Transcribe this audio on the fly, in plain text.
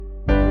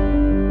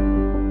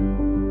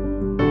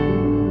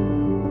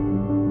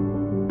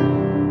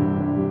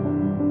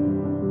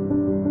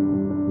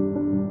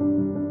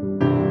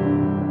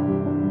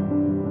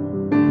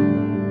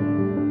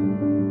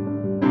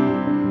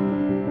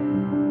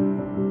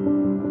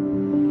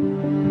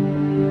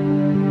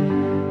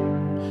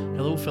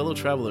fellow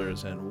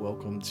travelers, and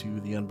welcome to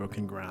The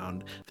Unbroken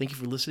Ground. Thank you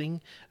for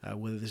listening,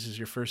 whether this is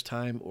your first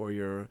time or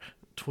your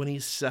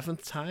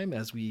 27th time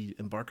as we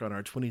embark on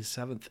our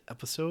 27th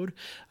episode.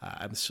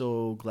 I'm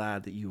so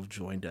glad that you've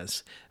joined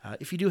us.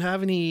 If you do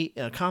have any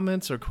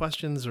comments or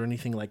questions or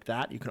anything like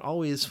that, you can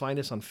always find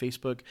us on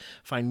Facebook.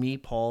 Find me,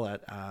 Paul,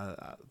 at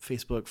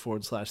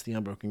Facebook/The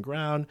Unbroken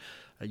Ground.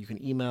 You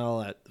can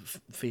email at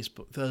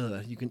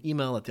Facebook. You can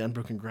email at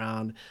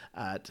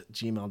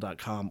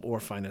theunbrokenground@gmail.com or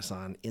find us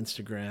on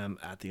Instagram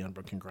at The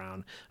Unbroken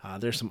Ground.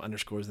 There's some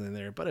underscores in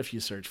there, but if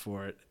you search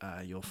for it,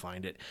 you'll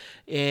find it.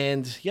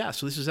 And yeah,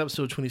 so this is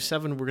episode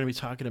 27. We're going to be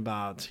talking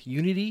about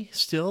unity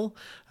still.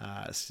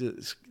 It's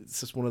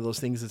just one of those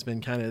things that's been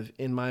kind of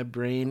in my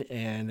brain,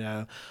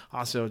 and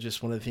also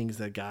just one of the things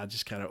that God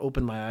just kind of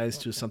opened my eyes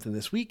to something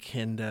this week,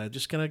 and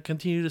just going to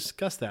continue to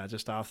discuss that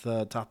just off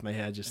the top of my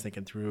head, just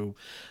thinking through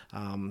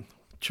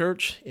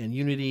church and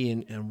unity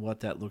and what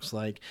that looks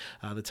like.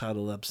 The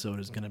title of the episode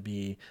is going to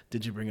be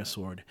 "Did You Bring a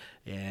Sword?"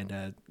 And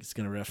it's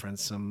going to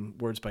reference some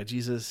words by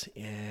Jesus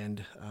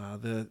and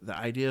the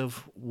idea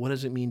of what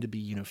does it mean to be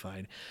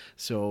unified.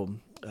 So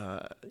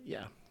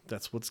yeah,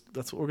 that's what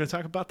we're going to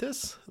talk about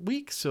this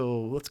week.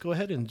 So let's go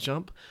ahead and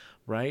jump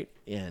right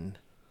in.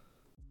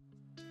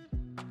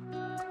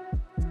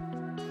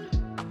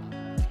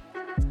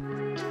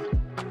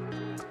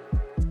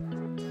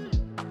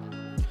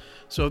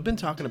 So I've been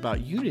talking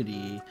about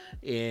unity,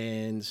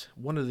 and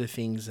one of the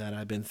things that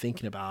I've been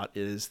thinking about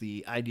is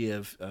the idea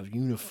of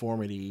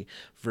uniformity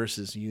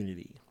versus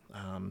unity.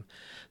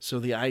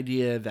 So the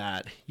idea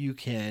that you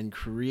can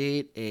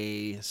create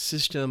a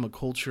system, a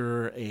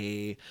culture,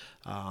 a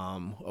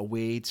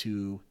way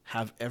to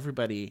have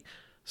everybody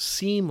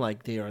seem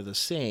like they are the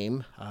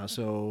same.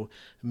 So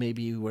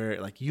maybe you wear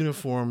like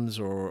uniforms,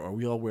 or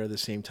we all wear the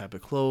same type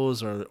of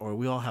clothes, or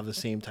we all have the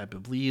same type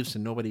of beliefs,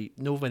 and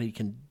nobody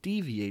can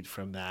deviate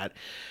from that.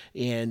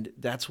 And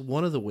that's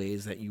one of the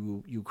ways that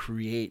you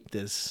create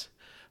this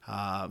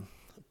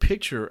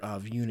picture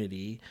of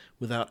unity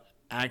without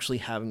actually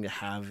having to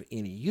have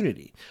any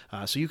unity.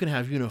 So you can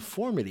have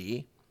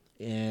uniformity,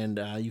 and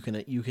you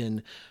can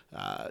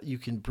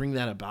bring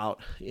that about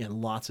in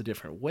lots of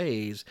different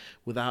ways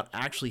without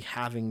actually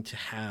having to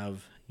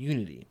have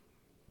unity.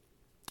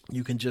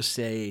 You can just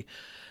say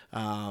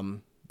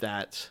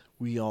that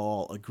we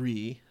all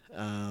agree,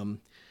 and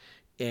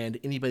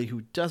anybody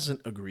who doesn't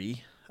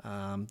agree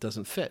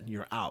doesn't fit.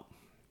 You're out.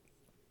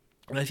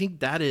 And I think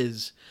that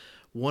is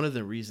one of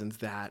the reasons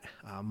that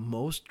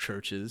most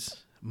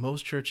churches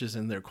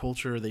in their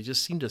culture, they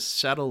just seem to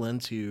settle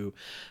into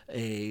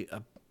a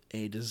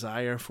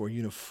desire for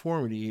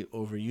uniformity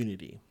over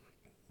unity,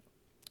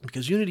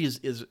 because unity is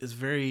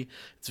very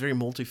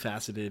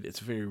multifaceted. It's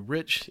very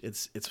rich.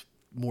 It's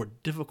more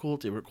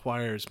difficult. It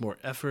requires more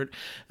effort.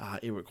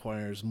 It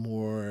requires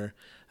more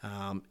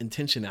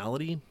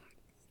intentionality,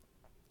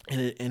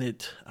 and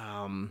it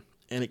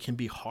can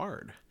be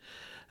hard.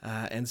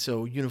 And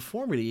so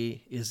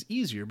uniformity is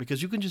easier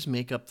because you can just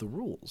make up the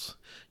rules.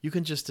 You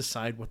can just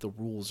decide what the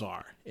rules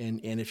are.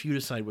 And if you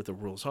decide what the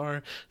rules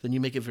are, then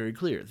you make it very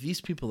clear. These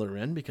people are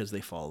in because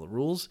they follow the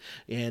rules.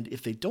 And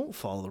if they don't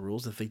follow the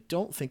rules, if they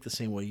don't think the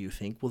same way you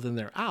think, well, then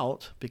they're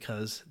out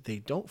because they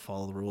don't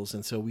follow the rules.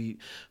 And so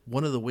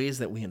one of the ways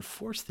that we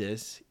enforce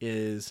this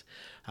is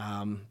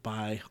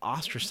by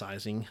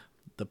ostracizing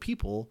the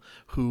people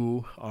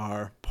who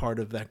are part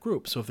of that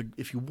group. So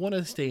if you want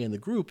to stay in the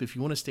group, if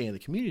you want to stay in the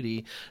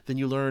community, then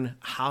you learn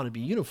how to be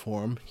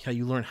uniform,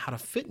 you learn how to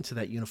fit into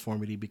that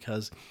uniformity,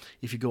 because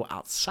if you go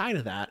outside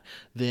of that,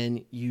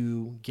 then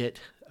you get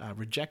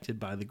rejected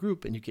by the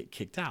group and you get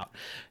kicked out.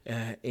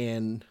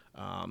 And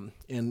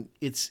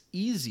it's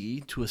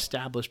easy to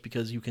establish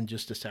because you can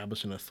just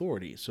establish an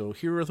authority. So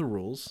here are the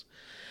rules.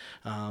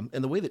 And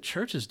the way that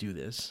churches do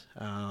this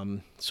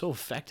so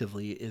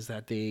effectively is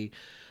that they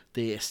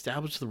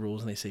establish the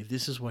rules and they say,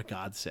 this is what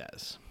God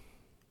says.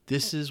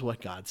 This is what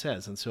God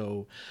says. And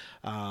so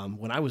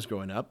when I was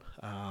growing up,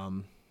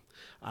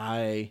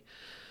 I,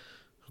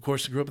 of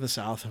course, grew up in the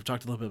South. I've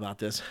talked a little bit about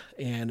this.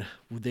 And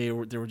there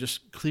were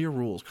just clear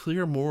rules,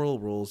 clear moral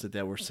rules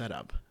that were set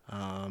up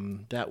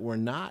that were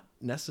not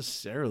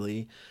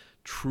necessarily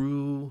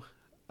true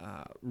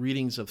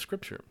readings of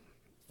Scripture.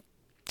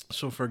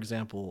 So, for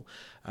example,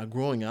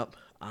 growing up,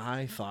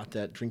 I thought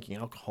that drinking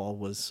alcohol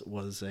was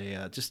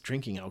just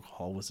drinking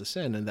alcohol was a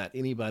sin, and that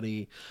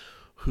anybody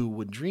who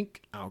would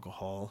drink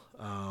alcohol,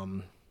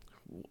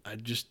 I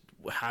just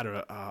had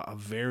a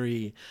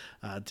very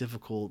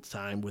difficult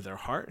time with their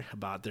heart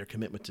about their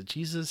commitment to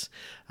Jesus.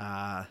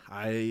 I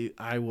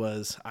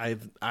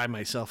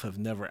myself have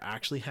never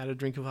actually had a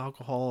drink of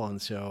alcohol,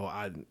 and so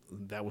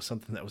that was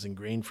something that was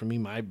ingrained for me.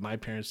 My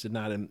parents did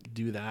not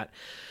do that,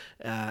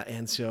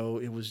 and so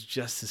it was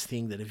just this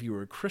thing that if you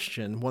were a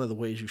Christian, one of the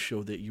ways you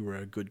showed that you were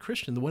a good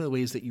Christian, one of the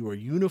ways that you were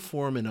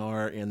uniform in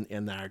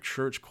our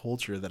church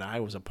culture that I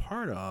was a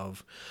part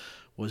of,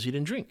 was you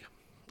didn't drink.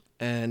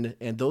 And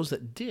those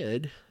that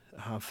did,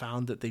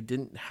 found that they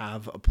didn't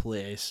have a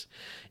place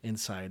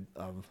inside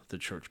of the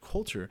church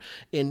culture.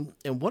 And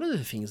one of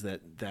the things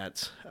that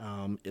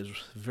is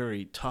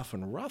very tough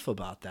and rough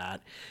about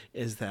that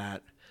is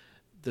that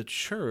the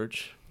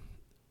church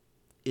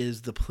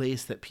is the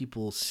place that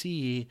people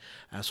see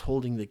as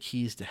holding the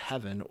keys to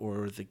heaven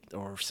or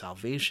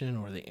salvation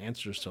or the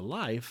answers to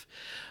life,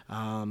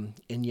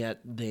 and yet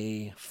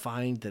they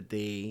find that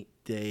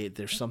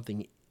there's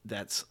something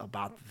that's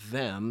about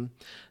them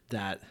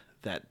that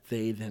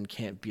they then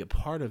can't be a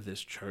part of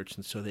this church,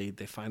 and so they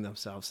find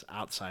themselves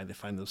outside. They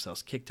find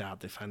themselves kicked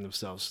out. They find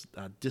themselves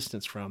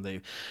distanced from.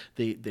 They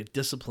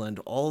disciplined,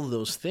 all of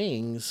those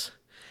things,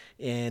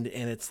 and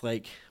it's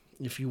like,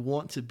 if you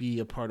want to be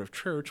a part of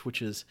church,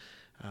 which is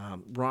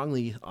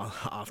wrongly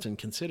often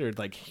considered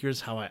like,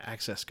 here's how I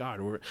access God,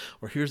 or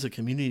here's a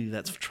community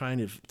that's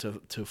trying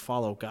to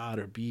follow God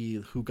or be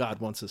who God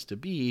wants us to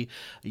be,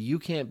 you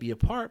can't be a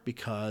part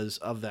because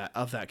of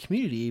that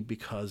community,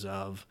 because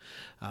of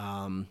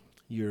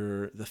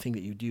the thing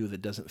that you do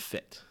that doesn't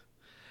fit.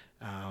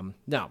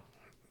 Now,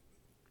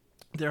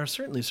 there are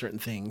certainly certain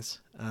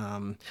things,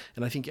 and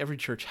I think every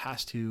church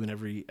has to, and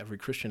every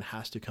Christian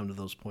has to come to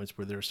those points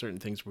where there are certain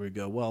things where we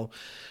go, well,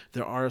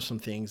 there are some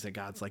things that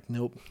God's like,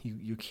 nope,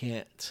 you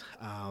can't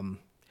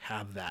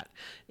have that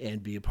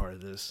and be a part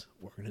of this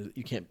organization.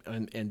 You can't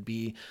and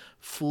be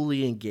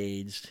fully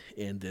engaged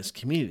in this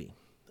community.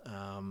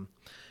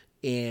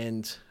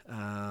 And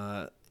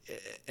I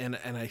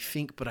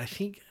think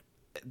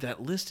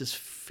that list is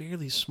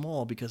fairly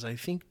small, because I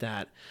think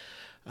that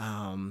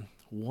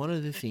one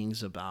of the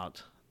things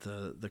about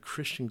the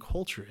Christian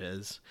culture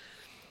is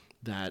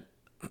that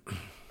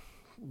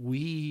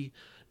we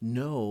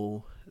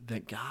know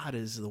that God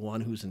is the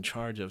one who's in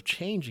charge of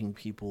changing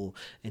people,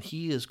 and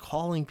he is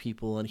calling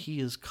people, and he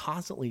is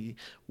constantly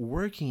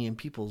working in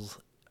people's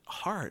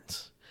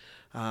hearts.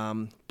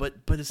 But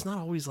it's not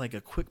always like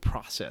a quick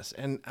process.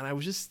 And I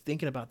was just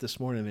thinking about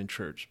this morning in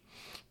church.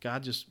 I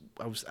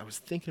was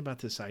thinking about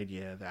this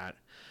idea that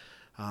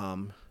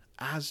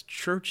as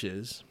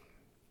churches,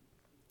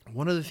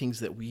 one of the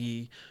things that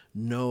we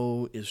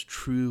know is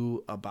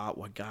true about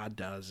what God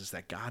does is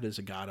that God is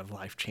a God of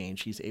life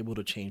change. He's able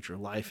to change your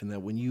life, and that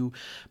when you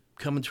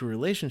come into a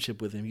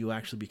relationship with him, you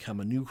actually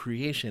become a new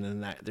creation,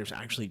 and that there's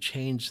actually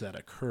change that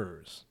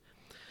occurs.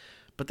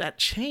 But that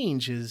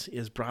change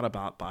is brought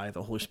about by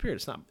the Holy Spirit.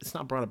 It's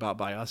not brought about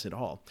by us at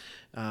all.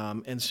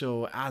 And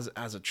so as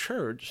a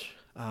church,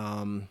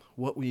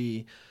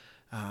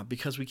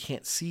 because we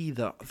can't see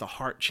the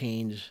heart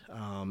change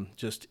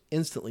just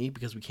instantly,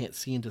 because we can't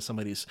see into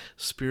somebody's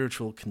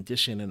spiritual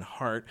condition and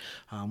heart,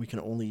 we can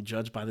only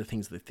judge by the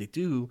things that they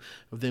do.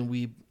 Then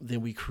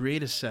we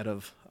create a set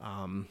of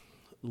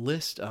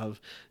list of,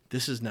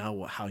 this is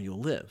now how you'll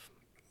live.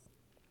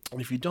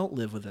 And if you don't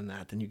live within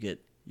that, then you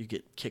get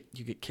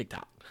kicked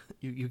out.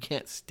 You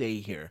can't stay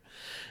here,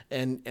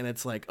 and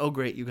it's like, oh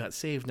great, you got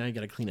saved, now you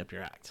got to clean up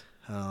your act.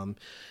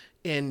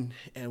 And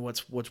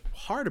what's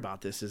hard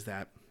about this is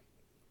that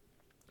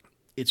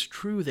it's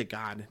true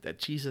that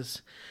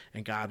Jesus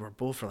and God were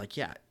both like,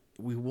 yeah,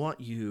 we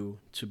want you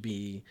to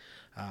be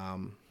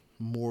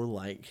more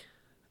like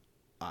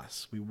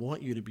us. We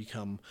want you to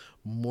become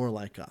more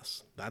like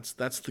us. That's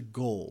the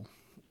goal.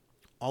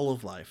 All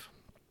of life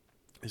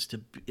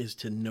is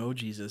to know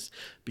Jesus,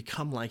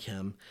 become like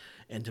him,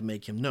 and to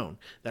make him known.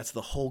 That's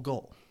the whole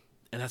goal,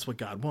 and that's what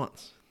God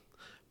wants.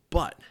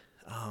 But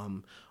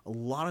a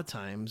lot of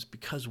times,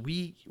 because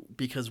we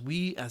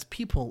as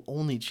people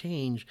only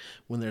change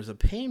when there's a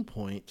pain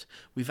point,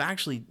 we've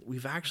actually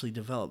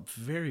developed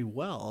very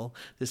well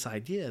this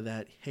idea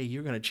that, hey,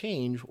 you're going to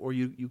change, or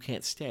you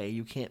can't stay,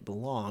 you can't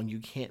belong, you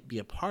can't be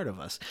a part of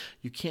us,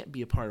 you can't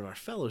be a part of our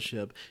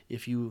fellowship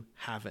if you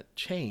haven't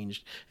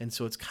changed. And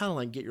so it's kind of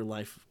like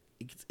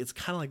it's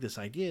kind of like this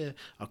idea,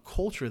 a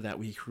culture that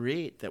we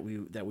create, that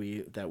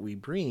we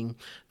bring,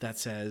 that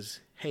says,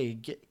 hey,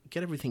 get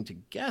everything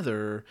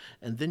together,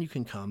 and then you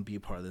can come be a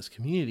part of this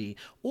community.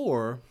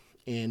 Or,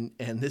 and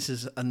this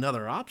is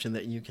another option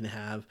that you can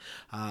have,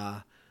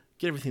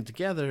 get everything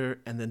together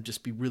and then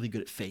just be really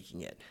good at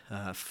faking it.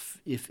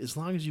 As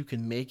long as you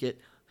can make it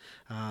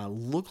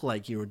look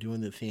like you were doing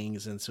the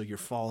things, and so you're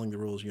following the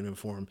rules,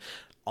 uniform,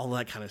 all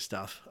that kind of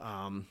stuff,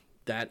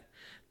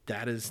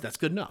 that's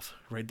good enough,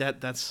 right?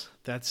 That's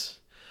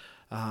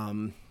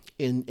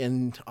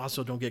and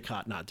also don't get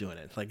caught not doing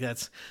it. Like,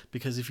 that's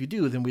because if you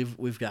do, then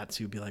we've got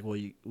to be like, well,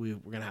 we're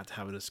gonna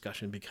have a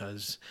discussion,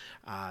 because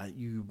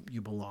you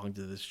belong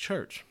to this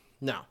church.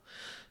 Now,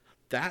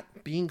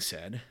 that being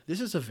said, this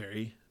is a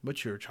very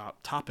mature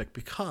topic,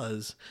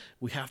 because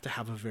we have to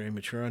have a very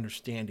mature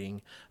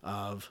understanding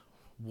of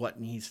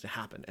what needs to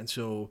happen. And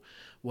so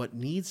what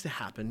needs to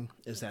happen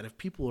is that if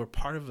people are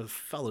part of a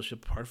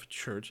fellowship, part of a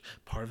church,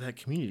 part of that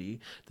community,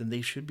 then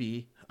they should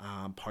be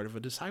part of a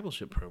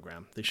discipleship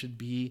program. They should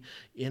be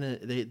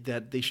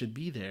they should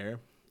be there,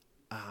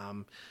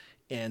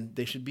 and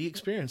they should be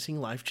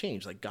experiencing life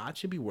change. Like, God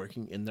should be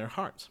working in their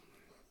hearts.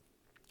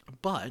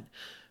 But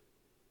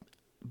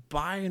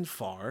by and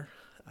far,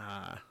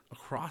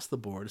 across the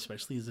board,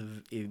 especially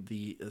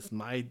as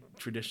my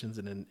traditions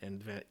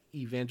and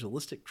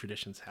evangelistic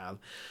traditions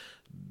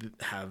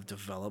have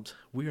developed,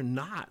 we are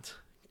not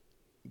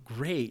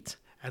great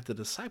at the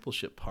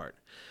discipleship part,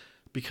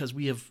 because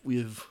we have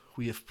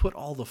put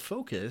all the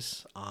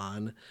focus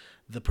on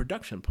the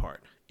production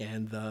part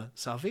and the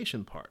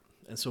salvation part.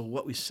 And so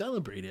what we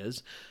celebrate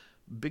is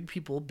big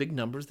people, big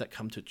numbers that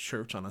come to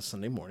church on a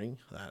Sunday morning,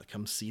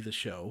 come see the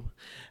show,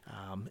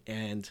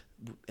 and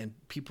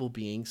people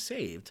being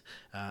saved,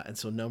 and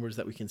so numbers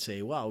that we can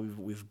say, wow,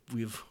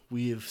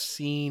 we've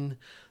seen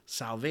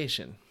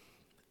salvation,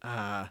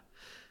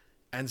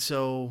 and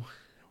so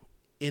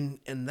in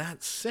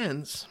that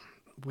sense,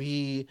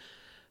 we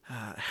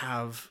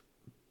have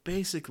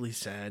basically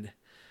said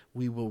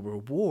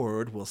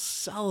we'll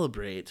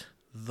celebrate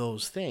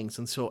those things.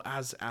 And so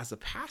as a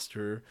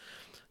pastor,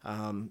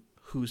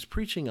 who's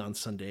preaching on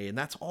Sunday, and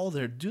that's all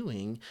they're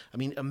doing. I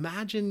mean,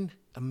 imagine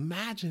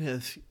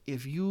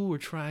if you were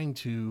trying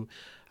to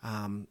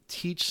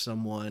teach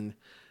someone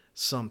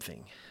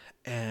something,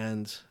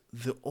 and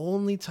the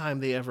only time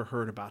they ever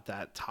heard about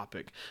that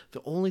topic,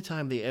 the only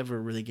time they ever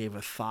really gave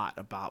a thought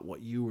about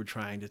what you were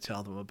trying to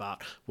tell them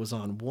about was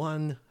on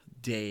one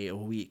day a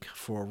week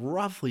for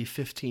roughly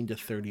 15 to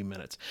 30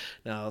 minutes.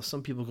 Now,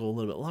 some people go a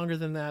little bit longer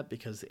than that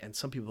and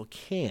some people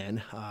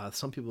can,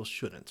 some people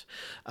shouldn't.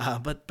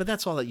 But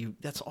that's all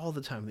that's all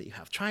the time that you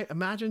have.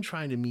 Imagine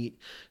trying to meet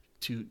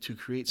to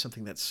create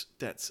something that's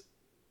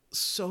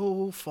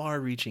so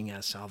far reaching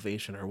as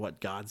salvation or what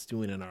God's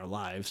doing in our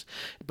lives,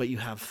 but you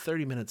have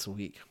 30 minutes a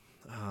week.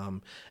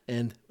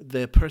 And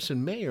the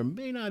person may or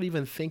may not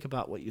even think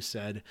about what you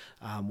said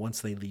once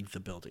they leave the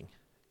building.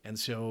 And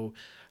so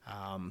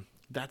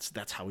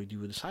that's how we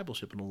do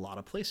discipleship in a lot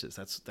of places.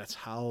 That's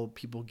how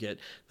people get.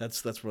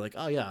 That's where, like,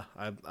 oh yeah,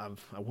 I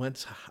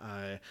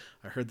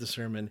heard the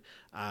sermon,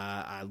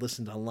 I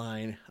listened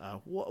online,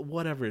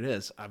 whatever it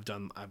is, I've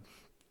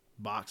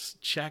box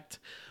checked,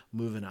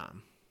 moving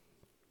on.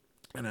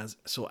 And as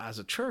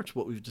a church,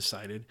 what we've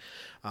decided,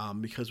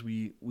 because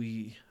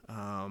we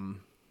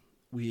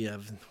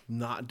have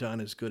not done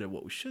as good at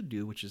what we should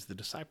do, which is the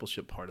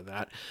discipleship part of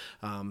that,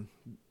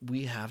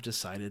 we have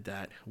decided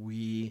that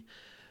we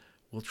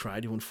will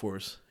try to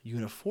enforce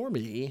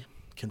conformity,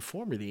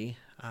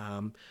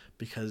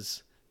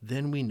 because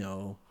then we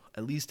know,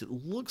 at least it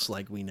looks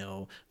like we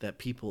know, that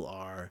people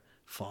are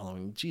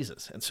following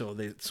Jesus. And so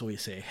we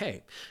say,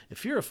 hey,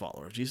 if you're a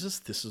follower of Jesus,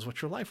 this is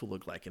what your life will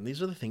look like, and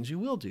these are the things you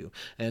will do,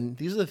 and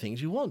these are the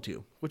things you won't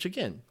do, which,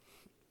 again,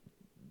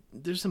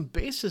 there's some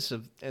basis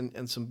of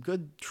and some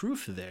good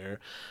truth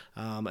there.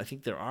 I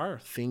think there are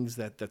things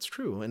that's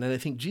true, and then I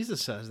think Jesus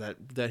says that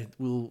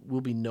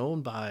we'll be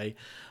known by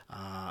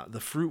the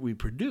fruit we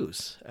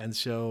produce. And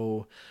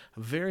so,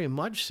 very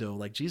much so,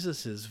 like,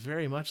 Jesus is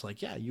very much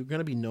like, yeah, you're going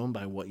to be known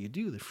by what you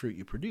do, the fruit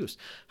you produce.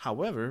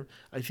 However,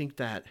 I think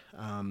that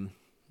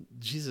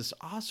Jesus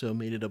also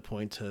made it a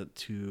point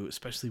to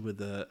especially with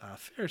the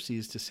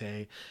Pharisees, to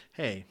say,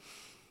 hey,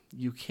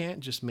 you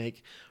can't just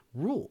make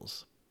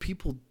rules.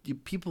 People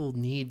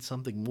need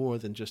something more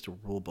than just a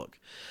rule book,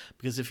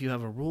 because if you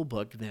have a rule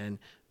book, then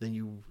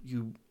you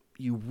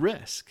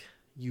risk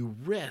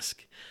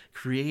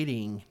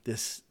creating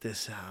this the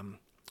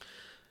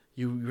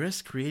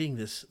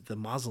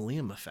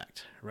mausoleum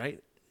effect,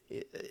 right?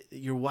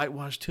 You're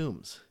whitewashed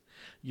tombs.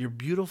 You're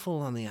beautiful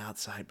on the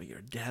outside, but you're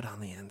dead on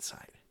the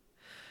inside.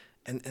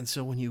 And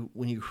so when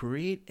you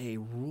create a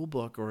rule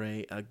book or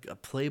a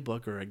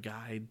playbook or a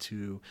guide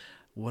to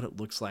what it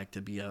looks like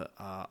to be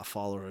a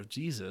follower of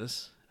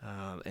Jesus,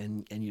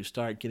 and you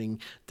start getting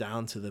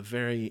down to the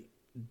very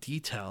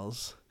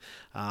details,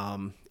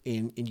 and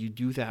you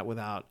do that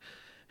without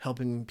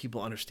helping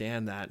people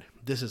understand that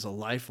this is a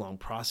lifelong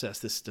process.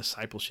 This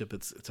discipleship,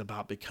 it's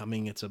about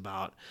becoming, it's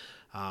about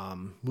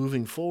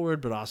moving forward,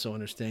 but also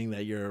understanding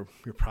that you're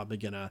probably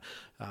gonna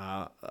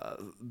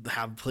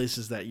have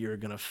places that you're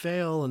gonna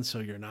fail, and so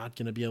you're not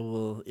gonna be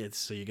able.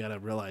 So you got to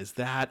realize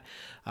that.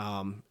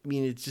 I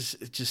mean, it's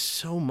just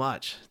so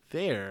much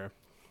there.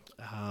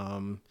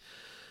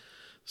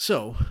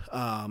 So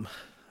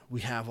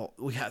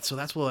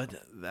that's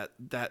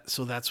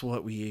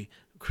what we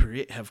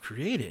have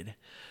created,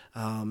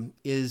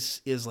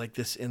 is like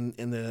this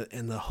in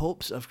the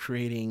hopes of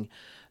creating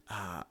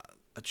a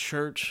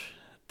church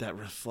that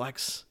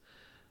reflects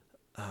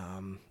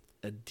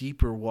a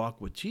deeper walk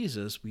with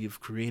Jesus. We've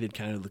created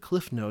kind of the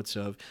cliff notes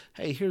of,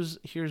 hey,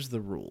 here's the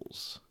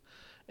rules.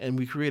 And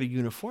we create a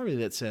uniformity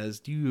that says,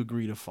 do you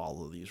agree to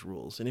follow these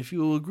rules? And if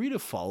you agree to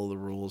follow the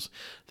rules,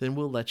 then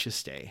we'll let you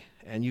stay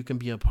and you can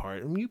be a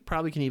part. And you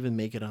probably can even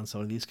make it on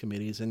some of these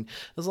committees. And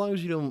as long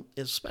as you don't,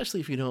 especially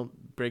if you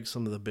don't break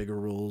some of the bigger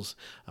rules,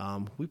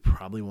 we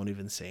probably won't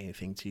even say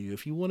anything to you.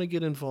 If you want to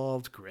get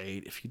involved,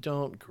 great. If you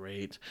don't,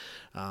 great.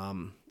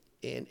 And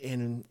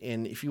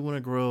if you want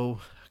to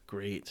grow,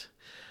 great.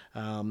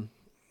 And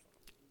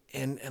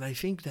I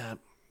think that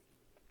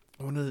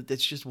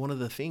that's just one of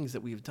the things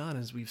that we've done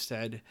is we've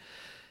said,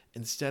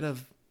 instead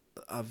of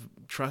of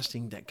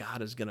trusting that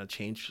God is going to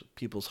change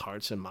people's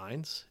hearts and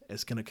minds,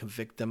 is going to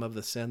convict them of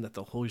the sin, that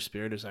the Holy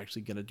Spirit is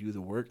actually going to do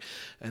the work,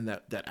 and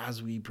that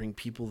as we bring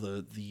people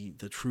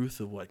the truth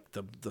of what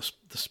the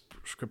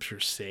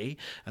scriptures say,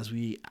 as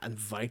we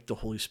invite the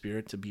Holy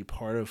Spirit to be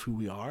part of who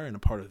we are and a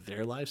part of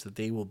their lives, that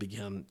they will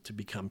become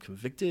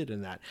convicted,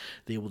 and that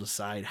they will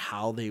decide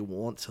how they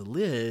want to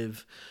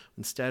live.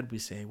 Instead, we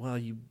say, well,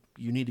 you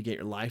need to get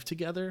your life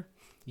together.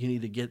 You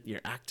need to get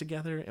your act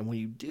together. And when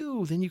you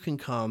do, then you can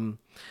come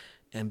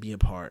and be a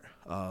part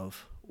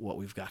of what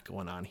we've got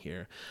going on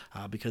here.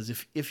 Because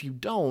if you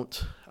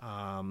don't,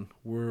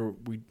 we're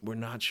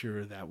not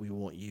sure that we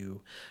want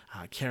you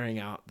carrying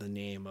out the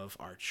name of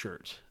our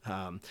church.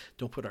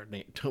 Don't put our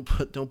name.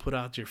 Don't put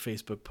out your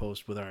Facebook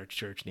post with our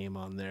church name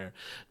on there.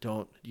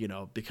 Don't,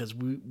 because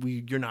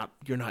you're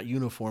not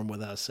uniform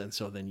with us, and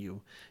so then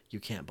you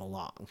can't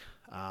belong.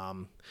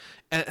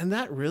 And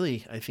that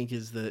really, I think,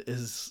 is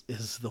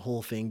the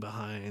whole thing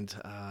behind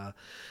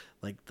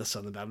like the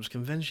Southern Baptist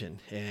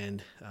Convention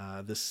and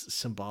this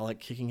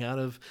symbolic kicking out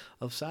of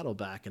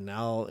Saddleback, and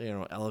now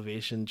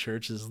Elevation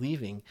Church is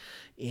leaving,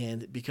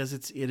 and because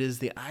it is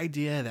the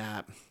idea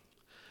that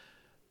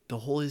the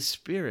Holy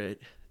Spirit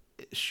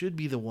should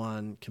be the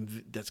one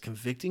that's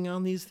convicting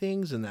on these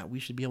things, and that we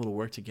should be able to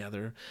work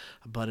together,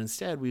 but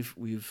instead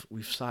we've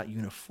sought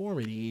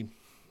uniformity.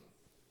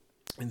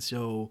 And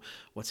so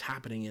what's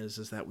happening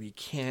is that we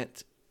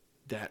can't,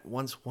 that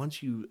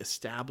once you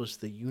establish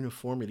the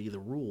uniformity, the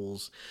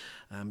rules,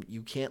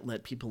 you can't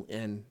let people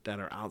in that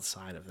are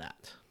outside of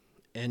that.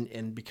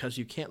 And because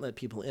you can't let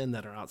people in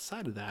that are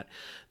outside of that,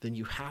 then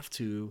you have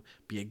to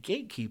be a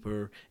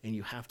gatekeeper, and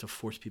you have to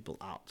force people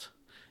out.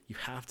 You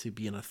have to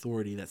be an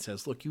authority that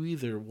says, look, you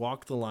either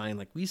walk the line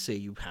like we say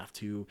you have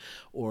to,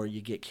 or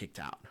you get kicked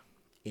out.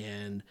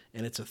 And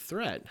it's a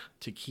threat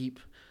to keep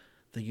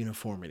the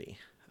uniformity.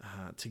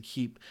 To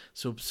keep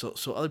so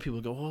other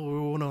people go,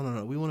 oh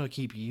no, we want to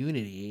keep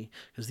unity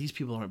because these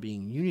people aren't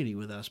being unity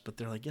with us, but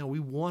they're like, we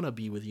want to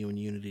be with you in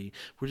unity.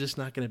 We're just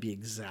not going to be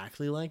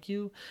exactly like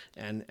you.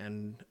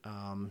 And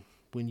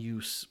when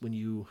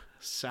you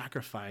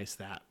sacrifice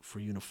that for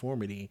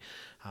uniformity,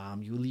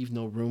 you leave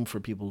no room for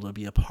people to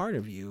be a part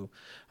of you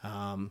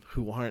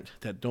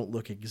that don't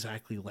look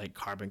exactly like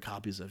carbon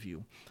copies of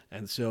you.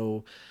 And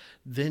so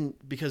then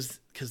because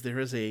there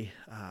is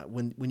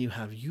when you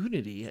have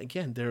unity,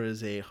 again, there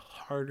is a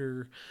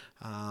harder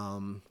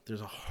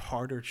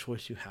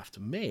choice you have to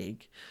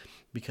make,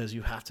 because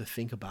you have to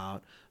think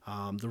about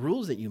the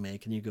rules that you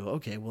make, and you go,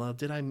 okay, well,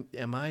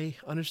 am I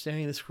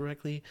understanding this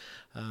correctly?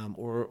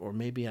 Or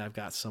maybe I've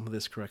got some of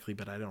this correctly,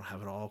 but I don't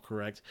have it all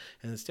correct.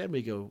 And instead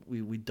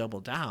we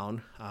double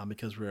down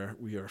because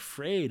we are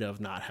afraid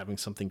of not having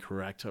something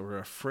correct, or we're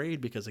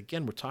afraid because,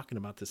 again, we're talking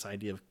about this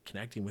idea of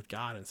connecting with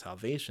God and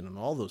salvation and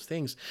all those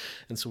things.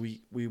 And so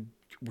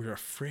we're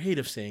afraid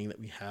of saying that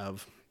we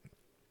have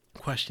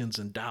questions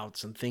and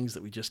doubts and things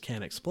that we just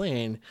can't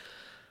explain.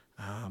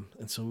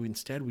 And so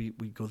instead we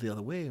go the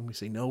other way, and we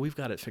say, no, we've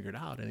got it figured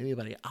out. And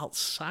anybody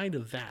outside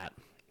of that,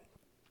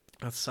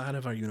 outside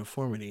of our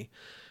uniformity,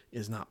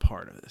 is not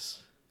part of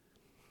this.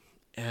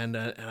 And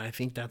I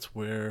think that's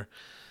where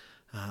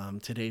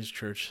today's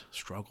church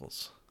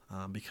struggles,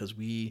 because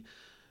we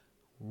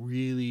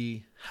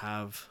really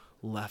have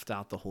left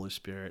out the Holy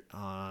Spirit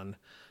on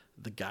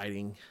the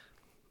guiding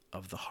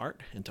of the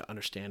heart, and to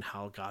understand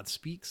how God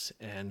speaks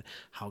and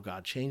how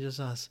God changes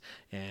us,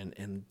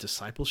 and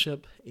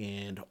discipleship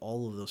and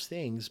all of those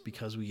things,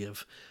 because we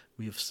have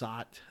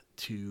sought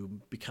to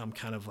become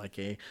kind of like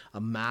a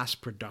mass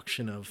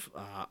production of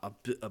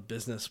a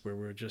business where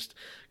we're just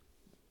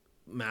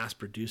mass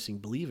producing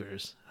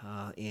believers,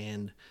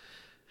 and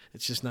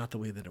it's just not the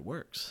way that it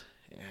works.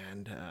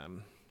 And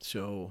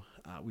so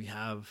we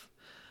have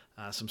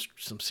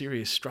some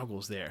serious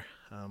struggles there,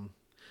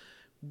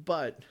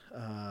 but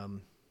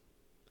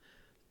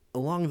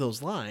along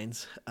those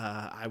lines,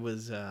 I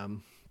was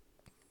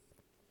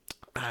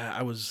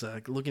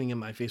looking at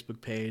my Facebook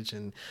page,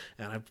 and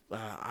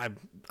I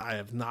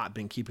have not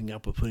been keeping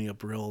up with putting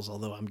up reels,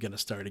 although I'm going to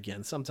start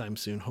again sometime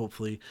soon,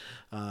 hopefully,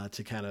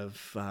 to kind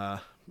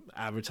of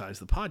advertise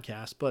the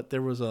podcast. But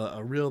there was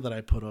a reel that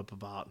I put up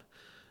about,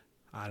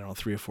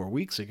 3 or 4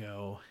 weeks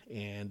ago,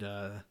 and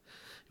it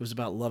was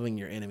about loving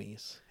your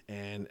enemies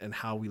and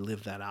how we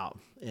live that out.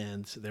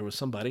 And there was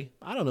somebody,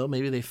 I don't know,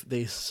 maybe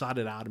they sought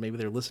it out, and maybe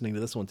they're listening to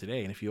this one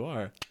today. And if you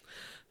are,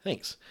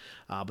 thanks.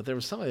 But there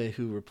was somebody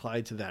who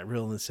replied to that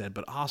reel and said,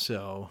 but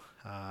also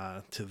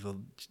to the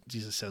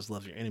Jesus says,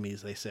 love your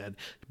enemies. They said,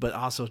 but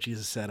also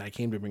Jesus said, I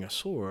came to bring a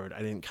sword. I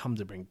didn't come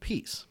to bring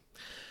peace.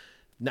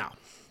 Now,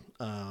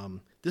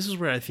 this is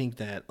where I think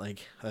that, like,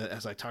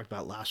 as I talked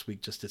about last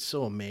week, just it's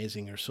so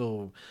amazing or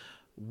so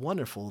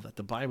wonderful that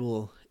the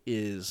Bible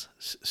is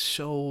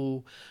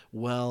so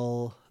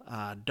well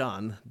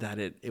done that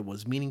it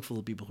was meaningful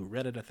to people who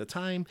read it at the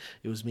time.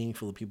 It was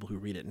meaningful to people who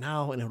read it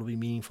now, and it will be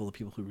meaningful to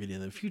people who read it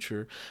in the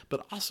future,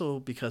 but also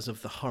because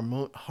of the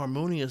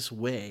harmonious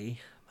way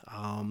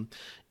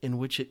in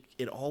which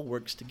it all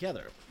works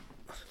together.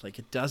 Like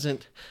it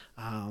doesn't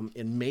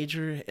in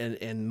major and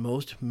in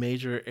most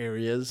major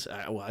areas.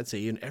 Well, I'd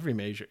say in every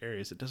major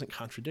areas, it doesn't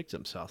contradict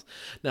themselves.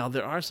 Now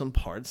there are some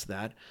parts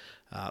that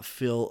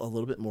feel a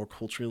little bit more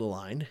culturally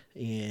aligned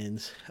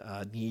and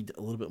need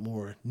a little bit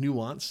more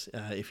nuance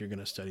if you're going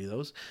to study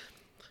those.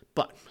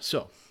 But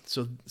so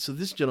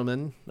this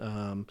gentleman,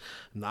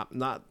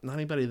 not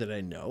anybody that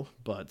I know,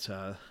 but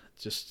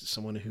just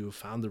someone who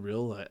found the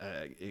real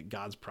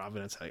God's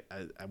providence,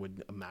 I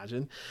would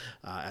imagine,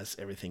 as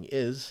everything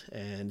is,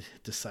 and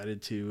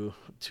decided to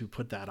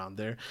put that on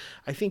there.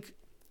 I think,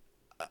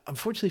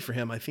 unfortunately for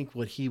him, I think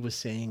what he was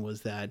saying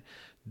was that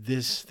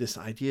this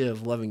idea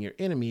of loving your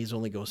enemies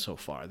only goes so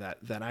far.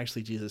 That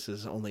actually Jesus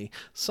is only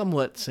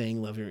somewhat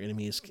saying love your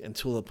enemies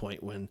until the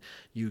point when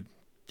you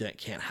that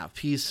can't have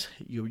peace,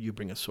 you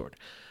bring a sword.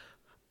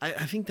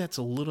 I think that's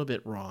a little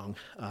bit wrong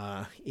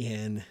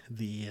in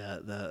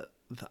the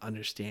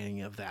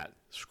understanding of that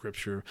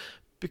scripture,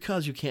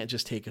 because you can't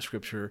just take a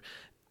scripture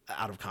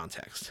out of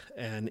context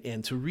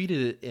and to read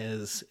it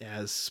as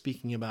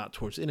speaking about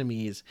towards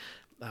enemies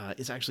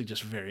is actually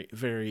just very,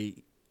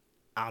 very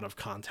out of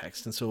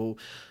context. And so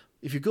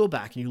if you go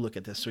back and you look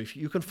at this, so if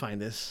you can find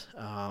this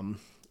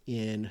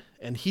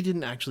and he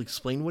didn't actually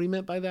explain what he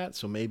meant by that.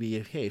 So maybe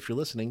if you're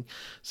listening,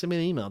 send me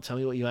an email, tell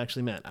me what you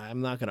actually meant. I'm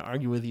not going to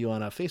argue with you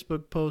on a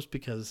Facebook post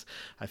because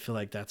I feel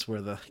like that's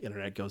where the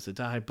internet goes to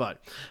die.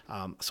 But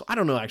so I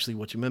don't know actually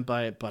what you meant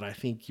by it, but I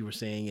think you were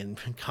saying in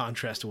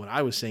contrast to what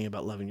I was saying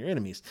about loving your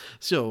enemies.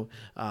 So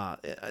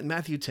in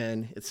Matthew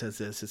 10, it says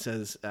this, it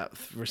says,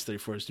 verse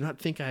 34 is, "Do not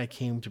think I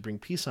came to bring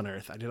peace on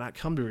earth. I did not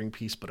come to bring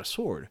peace, but a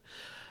sword.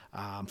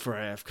 For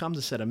I have come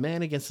to set a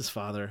man against his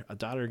father, a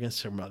daughter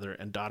against her mother,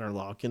 and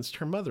daughter-in-law against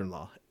her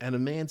mother-in-law. And a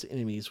man's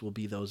enemies will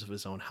be those of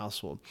his own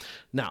household."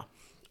 Now,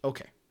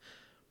 okay.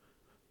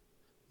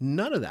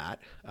 None of that,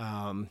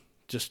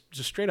 just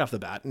straight off the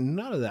bat,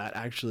 none of that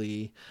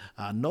actually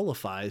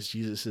nullifies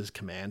Jesus's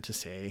command to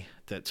say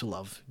that to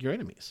love your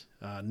enemies.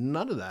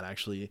 None of that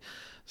actually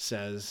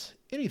says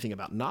anything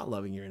about not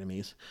loving your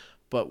enemies.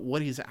 But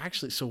what he's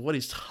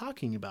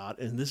talking about,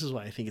 and this is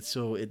why I think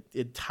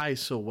it ties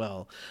so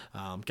well.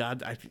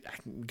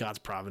 God's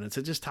providence,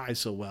 it just ties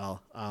so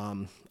well.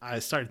 I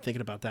started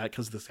thinking about that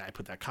because this guy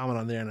put that comment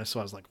on there, and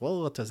so I was like,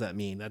 well, what does that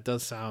mean? That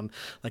does sound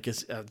like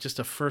it's just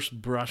a first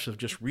brush of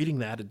just reading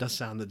that. It does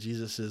sound that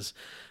Jesus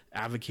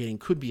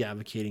could be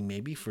advocating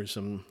maybe for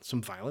some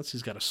violence.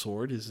 He's got a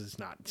sword. He's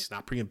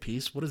not bringing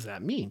peace. What does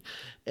that mean?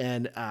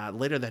 And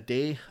later that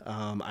day,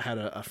 I had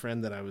a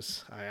friend that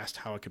I asked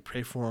how I could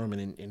pray for him,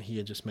 and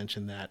he had just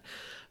mentioned that,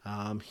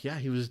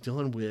 he was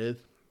dealing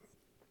with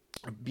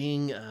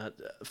being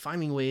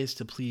finding ways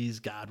to please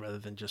God rather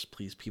than just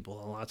please people.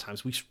 And a lot of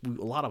times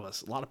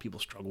a lot of people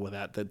struggle with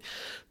that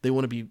they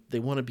want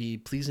to be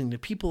pleasing to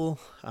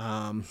people,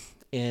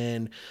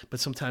 but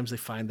sometimes they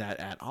find that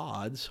at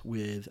odds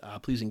with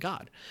pleasing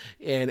God.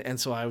 And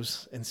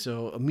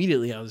so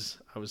immediately I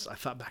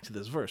thought back to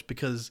this verse,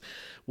 because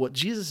what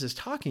Jesus is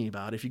talking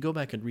about, if you go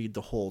back and read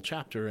the whole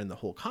chapter and the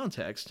whole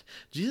context,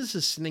 Jesus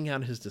is sending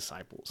out his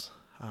disciples.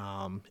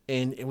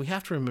 And we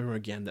have to remember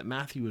again that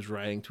Matthew is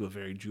writing to a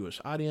very Jewish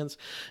audience,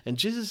 and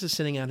Jesus is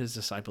sending out his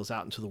disciples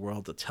out into the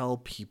world to tell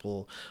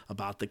people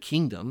about the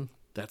kingdom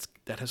that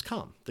has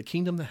come, the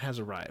kingdom that has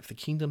arrived, the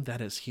kingdom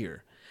that is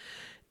here.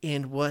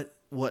 And what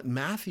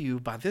Matthew,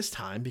 by this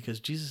time,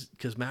 because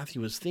Matthew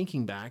was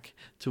thinking back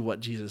to what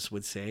Jesus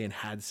would say and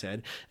had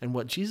said, and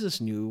what Jesus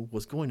knew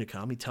was going to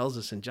come, he tells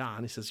us in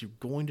John, he says, you're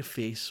going to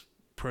face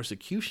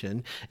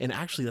persecution. And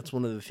actually, that's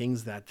one of the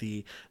things that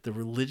the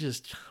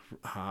religious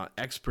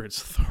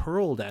experts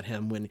hurled at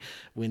him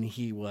when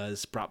he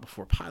was brought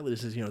before Pilate.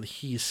 He says,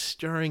 he's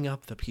stirring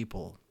up the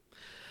people.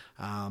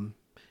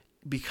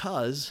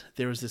 Because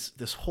there was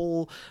this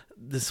whole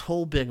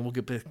big, and we'll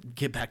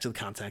get back to the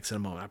context in a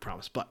moment, I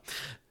promise. But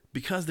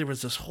because there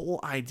was this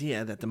whole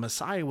idea that the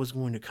Messiah was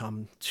going to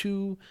come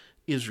to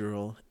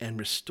Israel and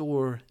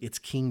restore its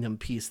kingdom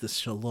peace, the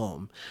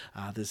shalom.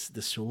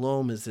 The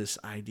shalom is this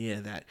idea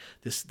that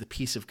the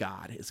peace of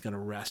God is going to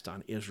rest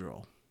on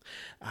Israel.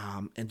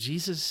 And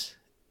Jesus,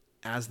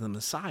 as the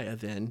Messiah,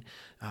 then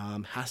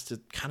has to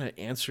kind of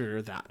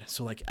answer that.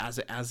 So, like as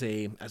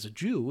a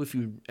Jew,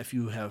 if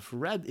you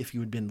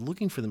had been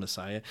looking for the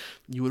Messiah,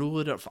 you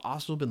would have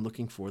also been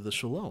looking for the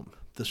shalom.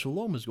 The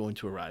shalom is going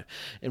to arrive,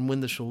 and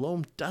when the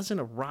shalom doesn't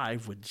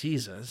arrive with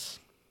Jesus,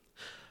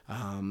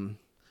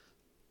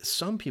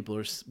 some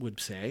people would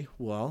say,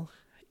 well,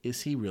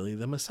 is he really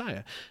the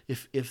Messiah?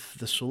 If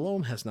the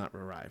shalom has not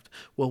arrived,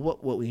 well,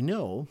 what we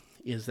know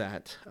is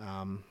that.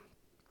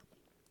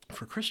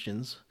 For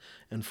Christians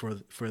and for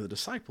the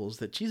disciples,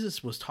 that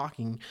Jesus was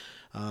talking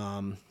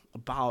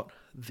about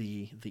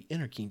the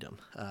inner kingdom.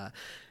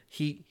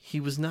 He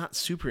was not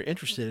super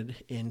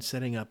interested in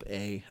setting up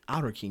a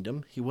outer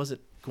kingdom. He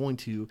wasn't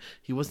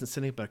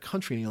setting up a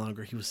country any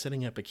longer. He was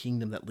setting up a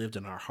kingdom that lived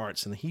in our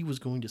hearts, and he was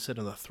going to sit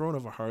on the throne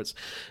of our hearts,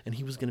 and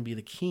he was going to be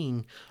the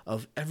king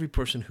of every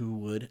person who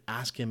would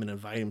ask him and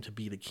invite him to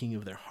be the king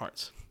of their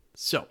hearts.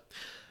 So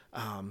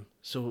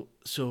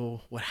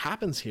what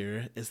happens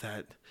here is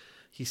that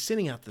he's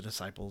sending out the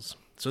disciples.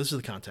 So this is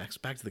the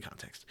context. Back to the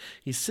context.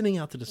 He's sending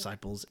out the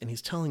disciples, and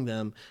he's telling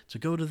them to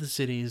go to the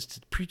cities, to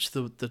preach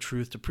the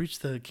truth, to preach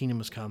the kingdom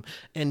has come.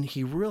 And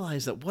he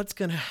realized that what's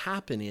going to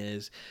happen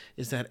is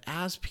that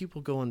as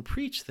people go and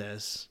preach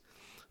this,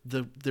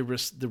 the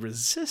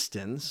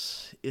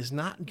resistance is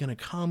not going to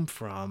come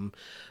from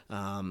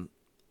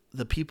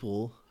the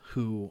people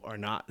who are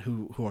not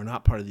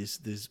part of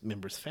these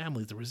members'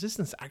 families. The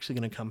resistance is actually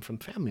going to come from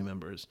family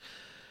members.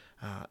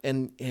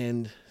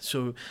 And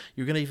so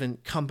you're going to even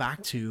come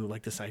back to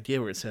like this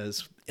idea where it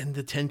says in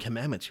the 10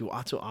 Commandments, you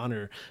ought to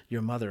honor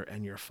your mother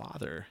and your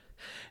father.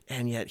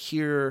 And yet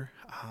here,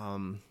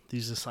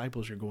 these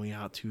disciples are going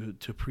out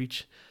to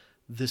preach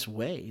this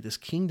way, this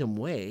kingdom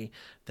way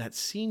that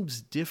seems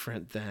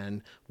different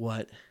than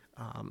what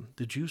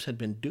the Jews had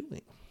been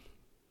doing.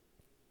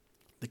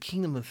 The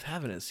kingdom of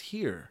heaven is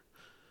here.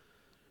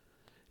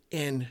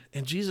 And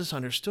Jesus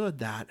understood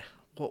that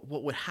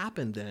what would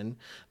happen then,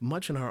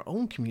 much in our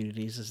own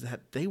communities, is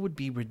that they would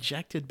be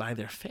rejected by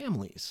their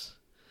families.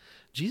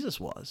 Jesus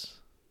was,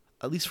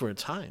 at least for a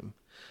time.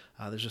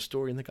 There's a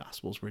story in the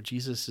Gospels where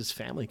Jesus'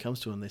 family comes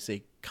to him. They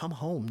say, "Come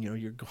home.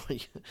 You're going.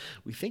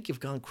 We think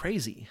you've gone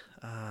crazy."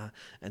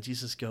 And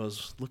Jesus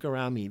goes, "Look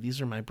around me. These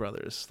are my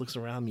brothers. Looks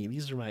around me.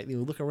 These are my.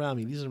 Look around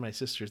me. These are my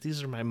sisters.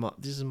 These are my mom.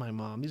 This is my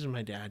mom. These are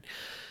my dad."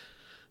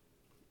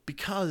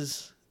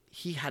 Because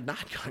he had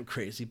not gone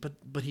crazy,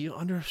 but he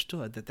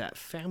understood that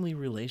family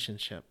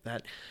relationship,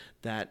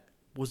 that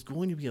was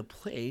going to be a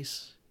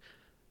place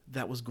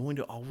that was going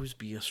to always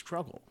be a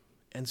struggle.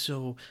 And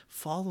so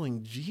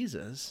following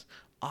Jesus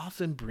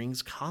often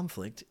brings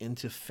conflict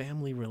into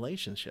family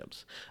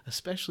relationships,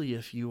 especially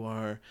if you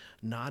are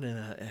not in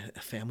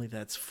a family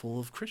that's full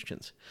of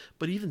Christians.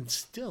 But even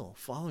still,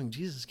 following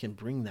Jesus can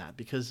bring that,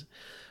 because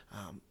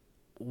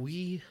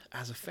we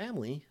as a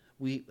family,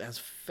 we as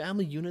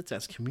family units,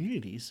 as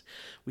communities,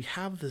 we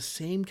have the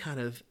same kind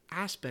of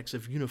aspects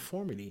of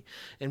uniformity.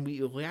 And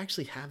we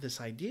actually have this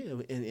idea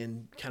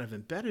in kind of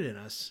embedded in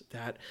us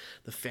that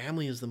the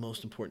family is the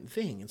most important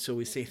thing. And so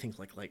we say things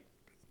like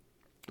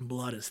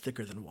blood is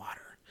thicker than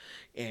water.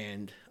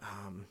 And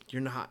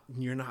you're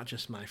not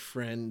just my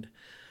friend,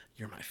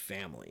 you're my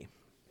family.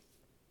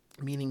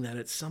 Meaning that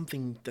it's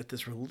something, that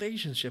this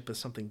relationship is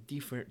something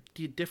different,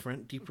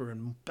 deeper,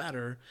 and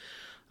better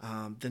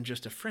than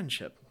just a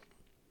friendship.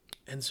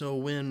 And so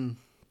when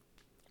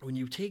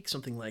you take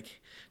something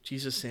like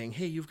Jesus saying,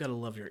 "Hey, you've got to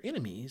love your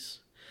enemies,"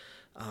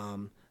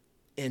 and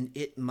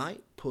it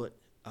might put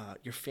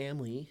your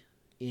family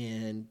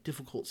in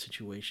difficult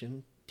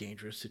situations,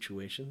 dangerous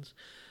situations,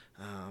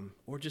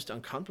 or just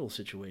uncomfortable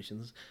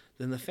situations,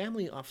 then the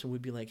family often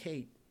would be like,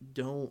 "Hey,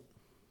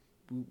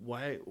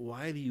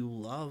 why do you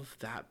love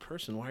that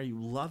person? Why are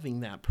you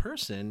loving that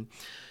person?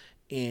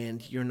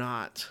 And you're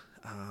not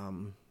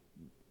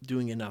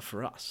doing enough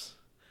for us."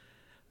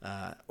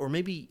 Or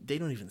maybe they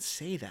don't even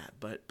say that,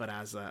 but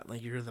as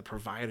like you're the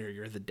provider,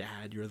 you're the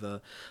dad, you're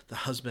the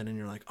husband, and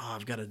you're like, "Oh,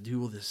 I've got to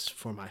do this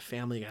for my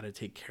family, I got to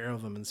take care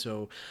of them, and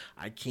so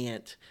I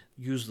can't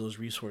use those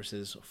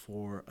resources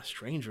for a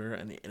stranger,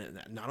 and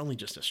not only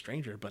just a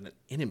stranger, but an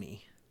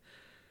enemy,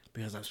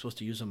 because I'm supposed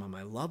to use them on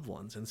my loved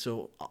ones." And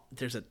so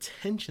there's a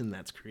tension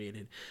that's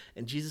created,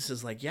 and Jesus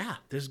is like, "Yeah,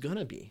 there's going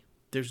to be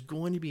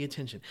a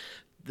tension."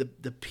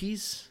 The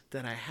peace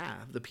that I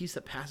have, the peace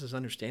that passes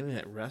understanding,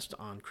 that rests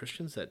on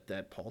Christians,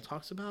 that Paul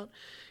talks about,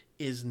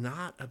 is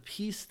not a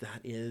peace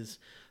that is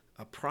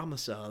a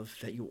promise of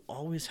that you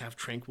always have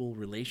tranquil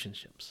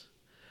relationships.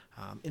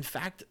 In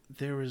fact,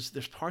 there's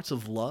parts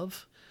of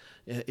love.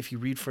 If you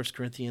read 1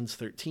 Corinthians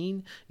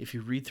 13, if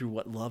you read through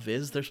what love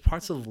is, there's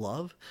parts of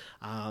love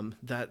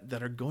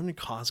that are going to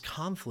cause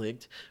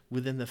conflict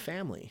within the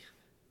family.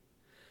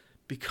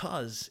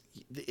 Because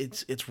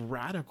it's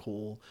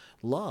radical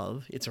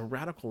love, it's a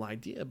radical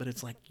idea, but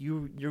it's like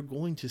you're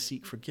going to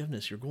seek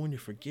forgiveness, you're going to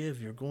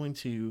forgive, you're going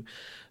to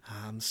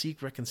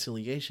seek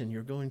reconciliation,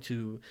 you're going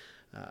to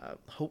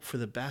hope for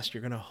the best,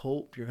 you're going to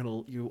hope,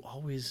 you'll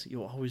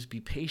always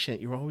be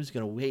patient, you're always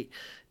going to wait,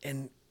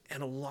 and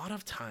a lot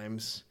of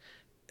times,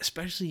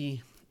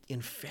 especially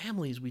in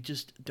families, we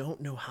just don't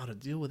know how to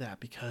deal with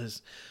that,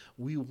 because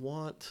we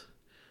want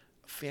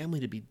family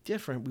to be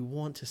different. We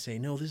want to say,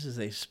 no, this is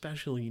a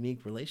special,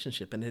 unique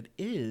relationship, and it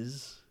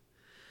is,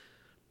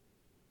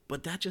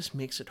 but that just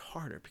makes it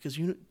harder, because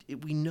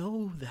we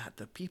know that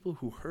the people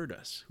who hurt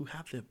us, who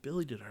have the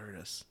ability to hurt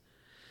us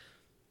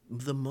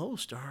the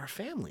most, are our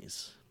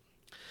families.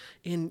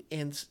 And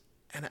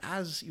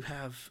as you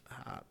have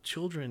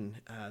children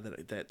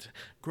that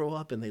grow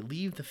up and they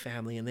leave the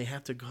family and they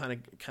have to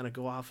kind of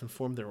go off and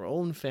form their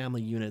own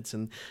family units,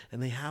 and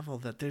they have all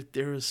that,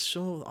 there is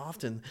so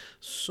often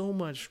so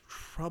much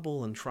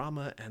trouble and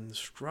trauma and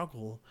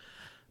struggle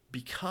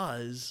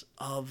because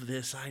of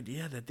this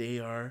idea that they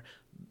are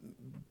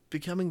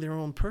becoming their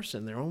own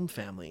person, their own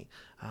family.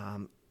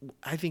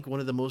 I think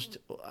one of the most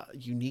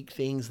unique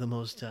things, the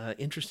most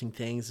interesting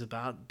things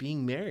about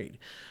being married,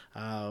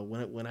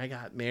 when I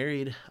got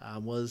married,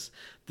 was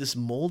this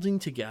molding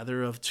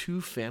together of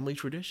two family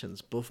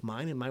traditions, both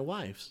mine and my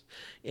wife's,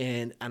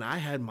 and I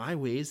had my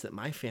ways that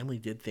my family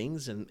did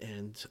things,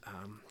 and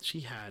she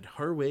had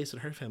her ways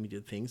that her family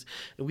did things,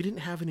 and we didn't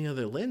have any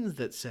other lens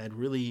that said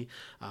really.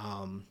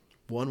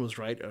 One was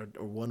right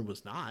or one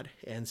was not.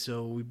 And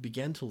so we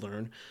began to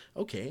learn,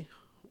 okay,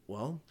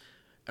 well,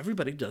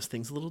 everybody does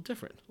things a little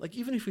different. Like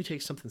even if we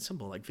take something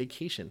simple like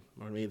vacation,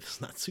 or maybe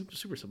it's not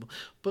super simple,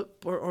 but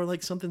or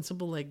like something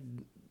simple like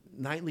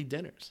nightly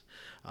dinners.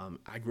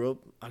 I grew up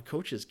a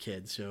coach's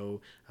kid, so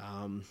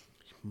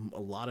a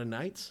lot of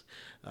nights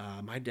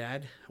my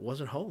dad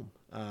wasn't home.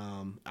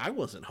 I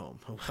wasn't home.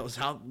 I was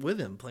out with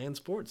him playing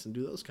sports and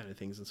do those kind of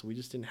things, and so we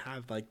just didn't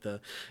have like the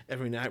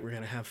every night we're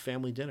gonna have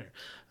family dinner.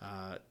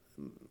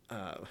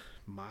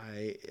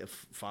 My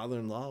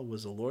father-in-law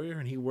was a lawyer,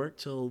 and he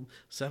worked till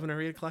 7 or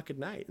 8 o'clock at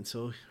night. And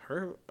so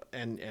her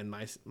and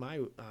my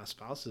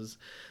spouse is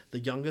the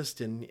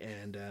youngest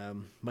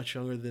and much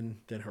younger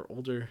than her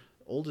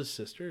oldest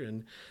sister,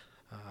 and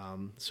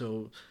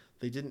so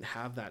they didn't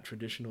have that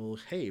traditional,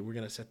 hey, we're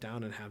gonna sit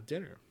down and have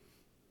dinner.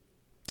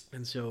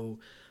 And so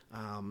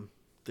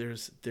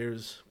there's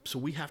so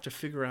we have to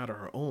figure out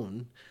our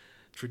own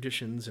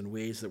traditions and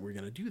ways that we're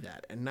going to do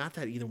that. And not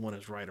that either one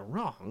is right or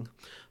wrong,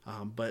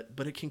 but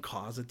it can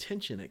cause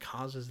attention. It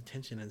causes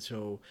attention. And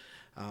so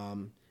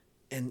and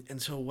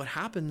so what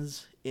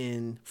happens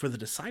for the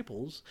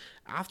disciples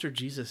after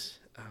Jesus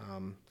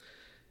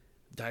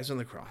dies on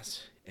the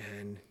cross,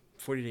 and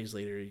 40 days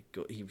later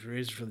he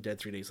raises from the dead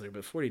 3 days later,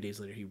 but 40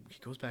 days later he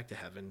goes back to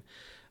heaven.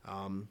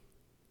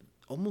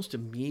 Almost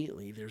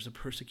immediately there's a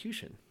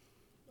persecution.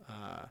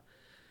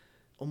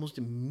 Almost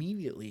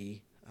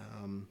immediately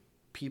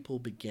people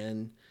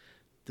begin,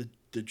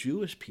 the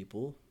Jewish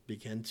people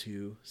begin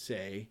to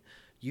say,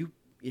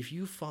 if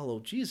you follow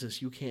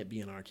Jesus, you can't be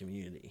in our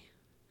community.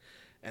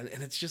 And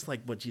it's just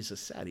like what Jesus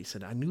said. He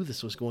said, I knew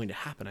this was going to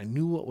happen. I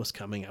knew what was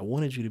coming. I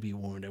wanted you to be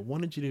warned. I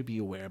wanted you to be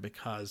aware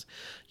because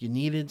you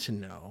needed to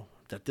know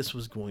that this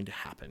was going to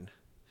happen.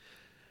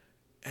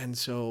 And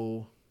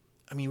so,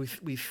 I mean,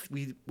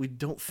 we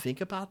don't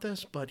think about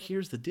this, but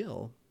here's the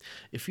deal.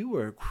 If you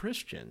were a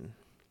Christian,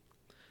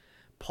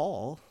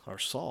 Paul, or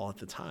Saul at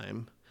the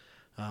time,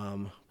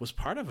 was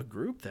part of a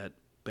group that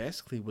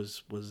basically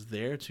was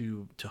there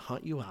to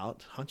hunt you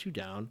out, hunt you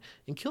down,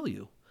 and kill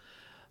you.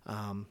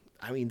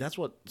 I mean, that's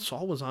what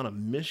Saul was on a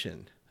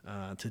mission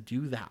to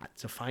do, that,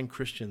 to find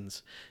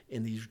Christians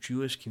in these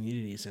Jewish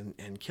communities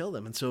and kill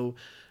them. And so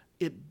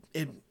it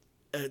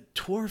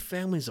tore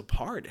families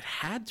apart. It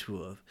had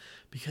to have,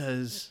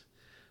 because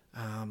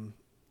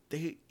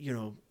they,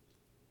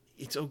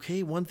 it's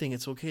okay. One thing,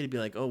 it's okay to be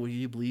like, oh, well,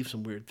 you believe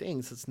some weird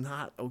things. It's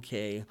not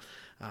okay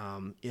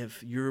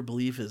if your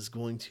belief is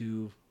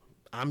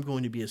I'm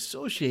going to be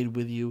associated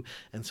with you,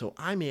 and so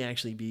I may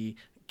actually be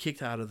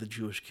kicked out of the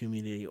Jewish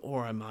community,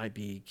 or I might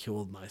be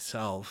killed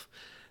myself.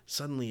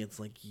 Suddenly, it's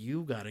like,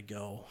 you got to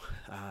go.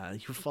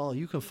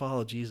 You can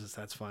follow Jesus,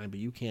 that's fine, but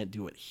you can't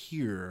do it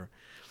here.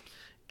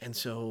 And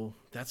so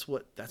that's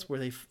where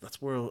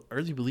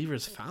early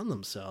believers found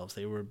themselves.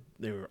 They were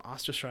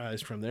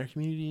ostracized from their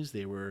communities.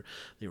 They were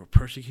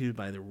persecuted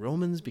by the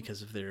Romans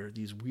because of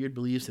these weird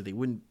beliefs that they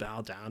wouldn't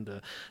bow down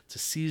to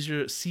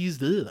Caesar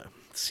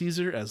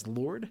as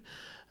Lord.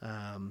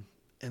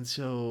 And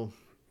so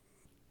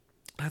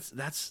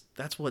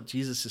that's what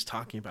Jesus is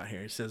talking about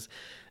here. He says,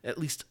 at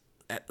least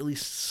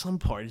some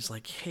part, he's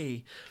like,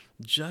 hey,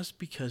 just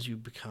because you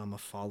become a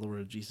follower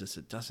of Jesus,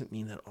 it doesn't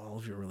mean that all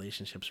of your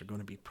relationships are going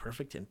to be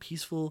perfect and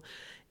peaceful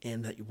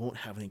and that you won't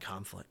have any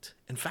conflict.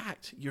 In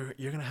fact, you're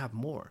going to have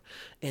more.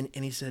 And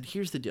he said,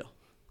 here's the deal.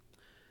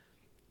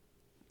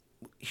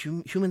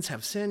 Humans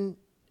have sin.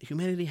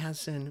 Humanity has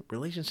sin.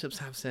 Relationships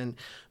have sin.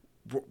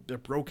 They're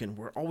broken.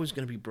 We're always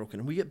going to be broken.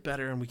 And we get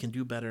better and we can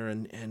do better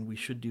and we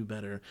should do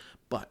better.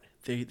 But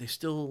they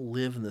still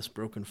live in this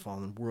broken,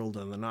 fallen world,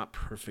 and they're not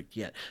perfect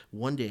yet.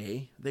 One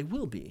day they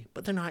will be,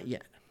 but they're not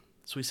yet.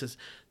 So he says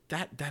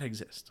that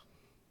exists.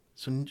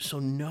 So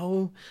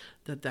know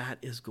that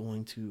is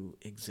going to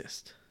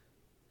exist.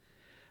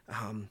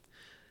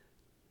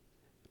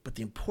 But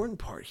the important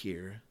part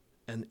here,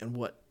 and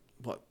what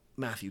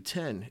Matthew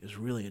 10 is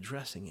really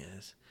addressing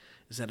is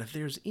that if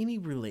there's any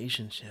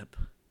relationship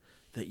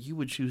that you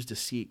would choose to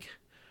seek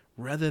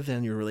rather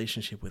than your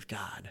relationship with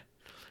God,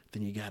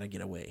 then you got to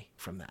get away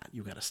from that.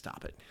 You got to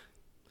stop it,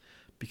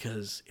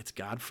 because it's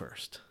God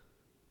first,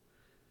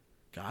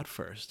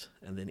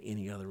 and then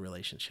any other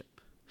relationship.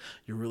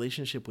 Your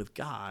relationship with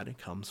God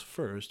comes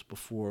first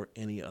before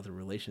any other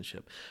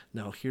relationship.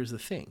 Now, here's the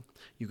thing.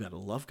 You got to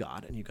love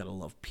God and you got to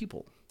love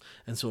people.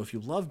 And so if you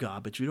love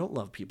God but you don't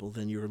love people,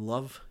 then your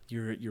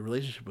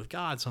relationship with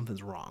God,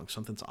 something's wrong,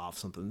 something's off,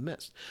 something's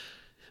missed.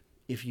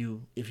 If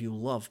you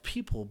love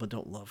people but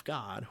don't love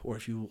God, or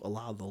if you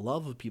allow the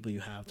love of people you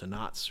have to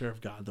not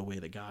serve God the way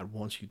that God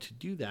wants you to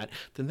do that,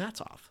 then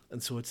that's off.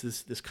 And so it's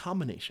this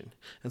combination.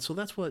 And so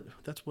that's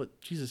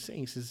what Jesus is saying.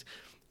 He says,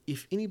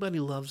 if anybody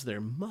loves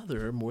their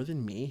mother more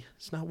than me,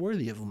 it's not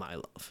worthy of my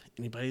love.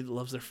 Anybody that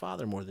loves their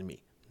father more than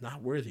me,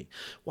 not worthy.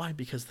 Why?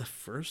 Because the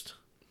first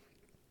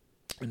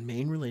and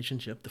main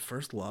relationship, the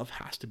first love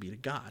has to be to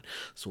God.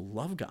 So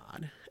love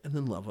God and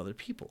then love other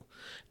people.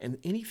 And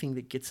anything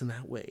that gets in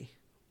that way,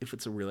 if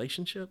it's a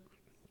relationship,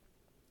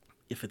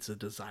 if it's a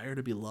desire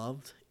to be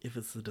loved, if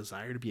it's the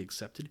desire to be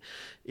accepted,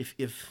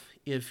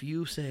 if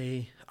you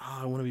say,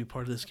 I want to be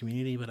part of this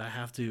community, but I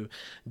have to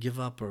give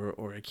up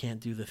or I can't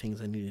do the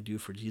things I need to do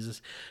for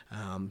Jesus,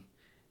 and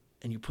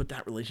you put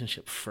that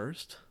relationship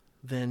first,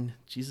 then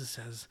Jesus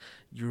says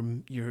you're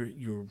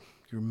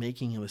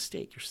making a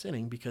mistake. You're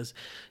sinning because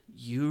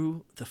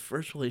the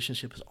first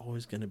relationship is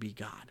always going to be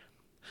God.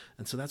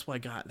 And so that's why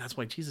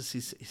Jesus, he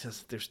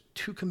says there's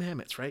 2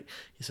 commandments, right?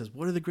 He says,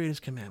 what are the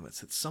greatest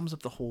commandments? It sums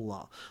up the whole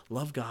law.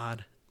 Love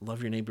God,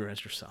 love your neighbor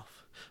as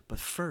yourself. But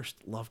first,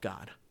 love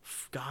God.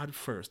 God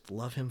first,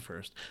 love him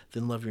first,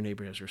 then love your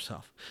neighbor as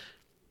yourself.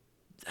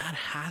 That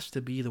has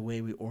to be the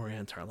way we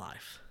orient our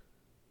life.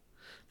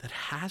 That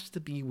has to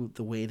be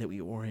the way that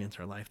we orient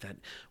our life,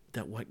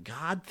 that what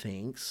God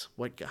thinks,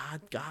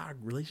 God,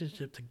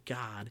 relationship to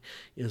God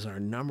is our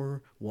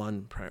number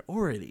one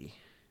priority.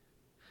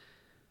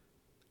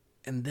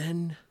 And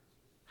then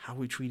how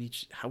we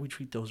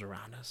treat those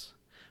around us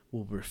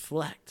will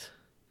reflect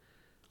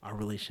our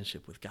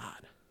relationship with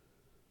God.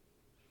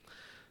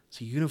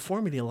 So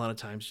uniformity a lot of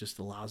times just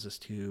allows us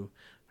to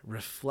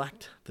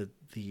reflect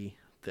the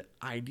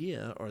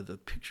idea or the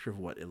picture of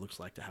what it looks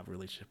like to have a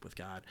relationship with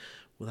God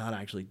without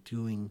actually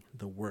doing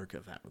the work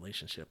of that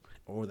relationship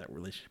or that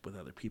relationship with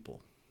other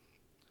people.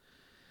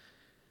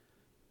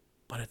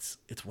 But it's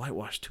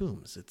whitewashed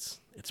tombs.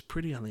 It's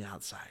pretty on the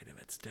outside and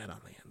it's dead on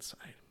the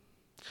inside.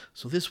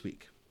 So this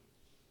week,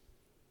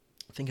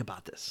 think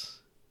about this.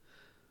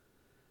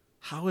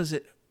 How is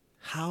it?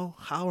 How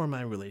are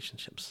my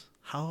relationships?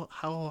 How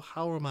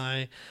are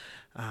my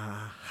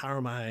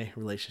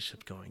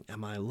relationships going?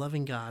 Am I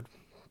loving God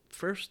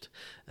first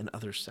and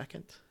others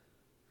second?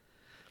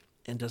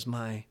 And does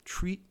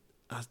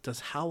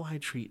how I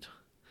treat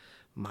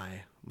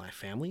my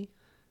family?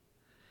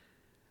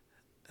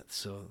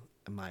 So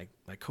my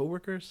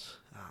coworkers,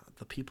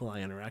 the people I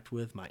interact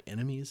with, my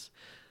enemies.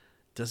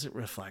 Does it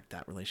reflect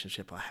that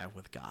relationship I have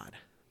with God?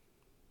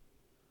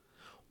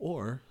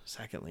 Or,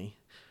 secondly,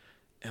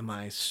 am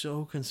I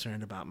so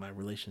concerned about my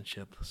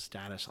relationship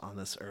status on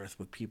this earth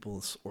with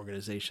people's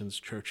organizations,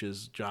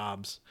 churches,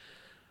 jobs,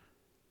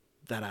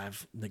 that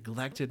I've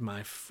neglected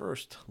my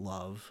first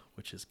love,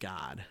 which is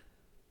God,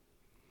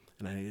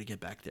 and I need to get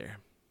back there?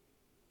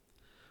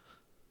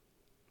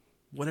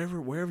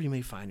 Wherever you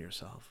may find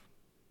yourself,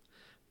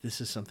 this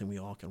is something we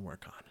all can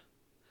work on.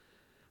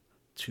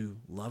 To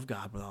love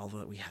God with all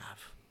that we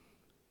have,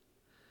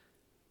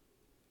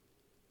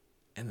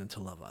 and then to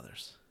love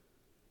others.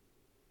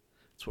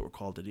 That's what we're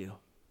called to do.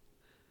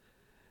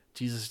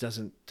 Jesus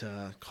doesn't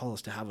call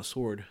us to have a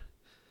sword.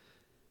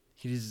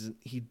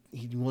 He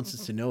wants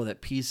us to know that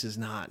peace is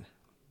not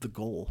the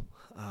goal.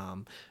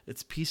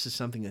 Peace is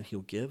something that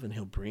he'll give and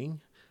he'll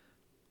bring,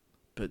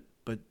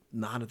 but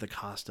not at the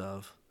cost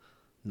of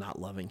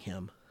not loving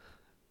him.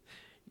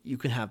 You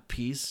can have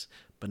peace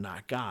but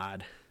not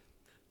God.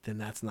 Then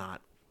that's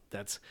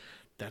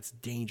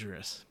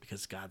dangerous,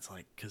 because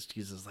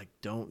Jesus is like,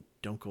 don't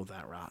go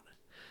that route.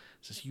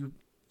 It says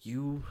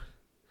you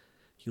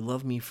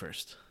love me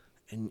first,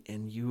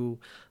 and you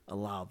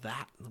allow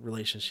that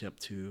relationship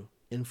to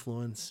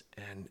influence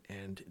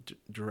and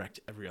direct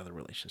every other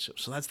relationship.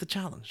 So that's the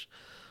challenge.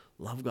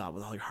 Love God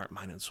with all your heart,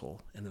 mind, and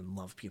soul, and then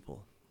love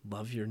people.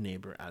 Love your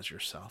neighbor as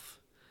yourself.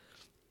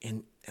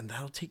 And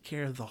that'll take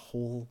care of the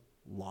whole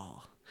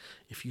law.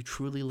 If you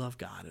truly love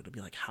God, it'll be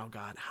like, how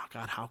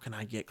can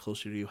I get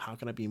closer to you? How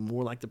can I be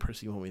more like the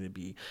person you want me to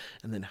be?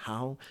 And then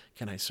how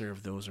can I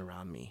serve those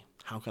around me?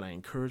 How can I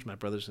encourage my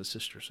brothers and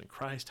sisters in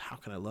Christ? How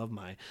can I love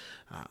my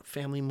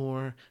family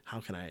more? How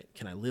can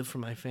I live for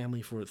my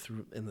family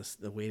in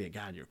the way that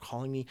God, you're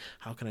calling me?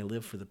 How can I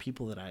live for the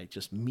people that I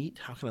just meet?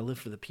 How can I live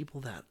for the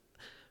people that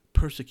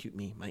persecute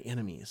me, my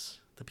enemies,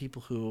 the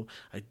people who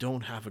I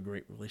don't have a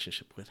great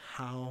relationship with?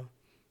 How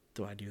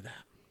do I do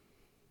that?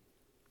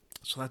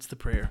 So that's the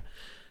prayer,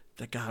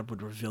 that God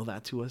would reveal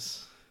that to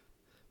us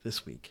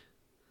this week,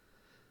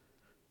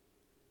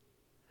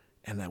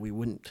 and that we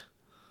wouldn't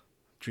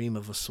dream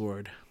of a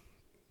sword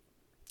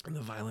and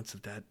the violence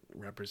that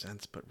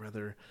represents, but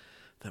rather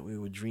that we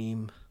would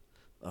dream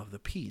of the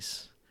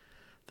peace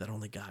that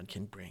only God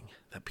can bring,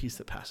 that peace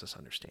that passes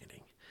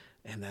understanding,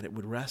 and that it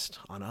would rest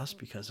on us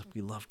because if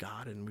we love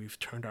God and we've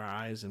turned our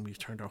eyes and we've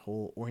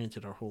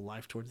oriented our whole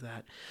life towards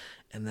that,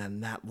 and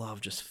then that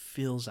love just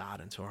fills out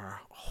into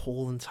our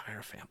whole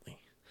entire family,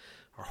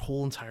 our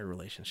whole entire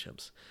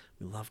relationships.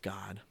 We love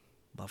God,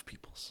 love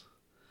peoples.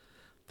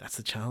 That's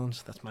the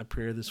challenge. That's my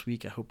prayer this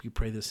week. I hope you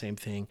pray the same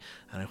thing,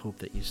 and I hope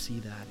that you see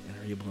that and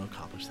are able to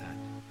accomplish that.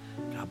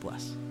 God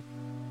bless.